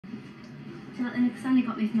That then Sandy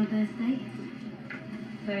got me for my birthday.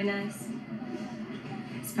 Very nice.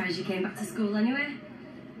 Surprised you came back to school anyway.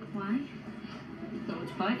 Why? Not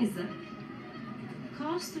much point, is there? Of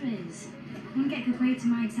course there is. I didn't get good grades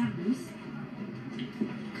in my exams.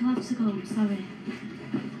 I'll have to go, I'm sorry.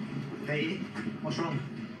 Katie, what's wrong?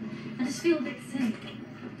 I just feel a bit sick.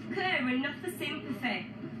 Claire, enough for sympathy.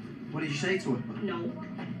 What did you say to her? No.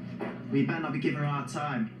 Well, you better not be giving her a hard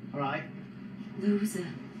time, alright? Loser.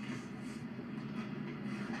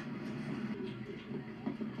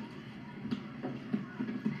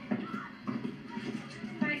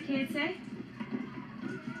 Right, Katie.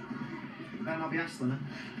 You better not be hassling her.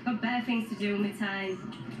 Got better things to do with my time.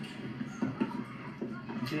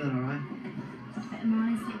 You feeling alright? Bit of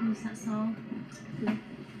morning sickness, that's all.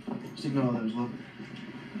 Just ignore those, love.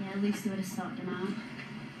 Yeah, Lucy would have sorted them out.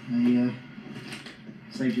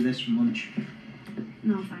 I saved you this from lunch.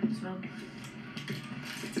 No thanks, Rob.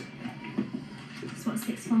 So what's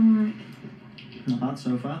sixth form like? Not bad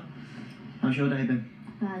so far. How's your day been?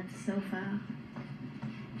 Bad so far.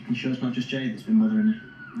 You sure it's not just Jade that's been bothering you?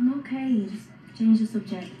 I'm okay, just change the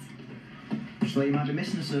subject. Just thought you might be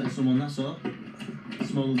missing a certain someone, that's all.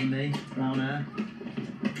 Smaller than me, brown hair.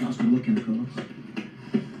 Not as good looking, of course.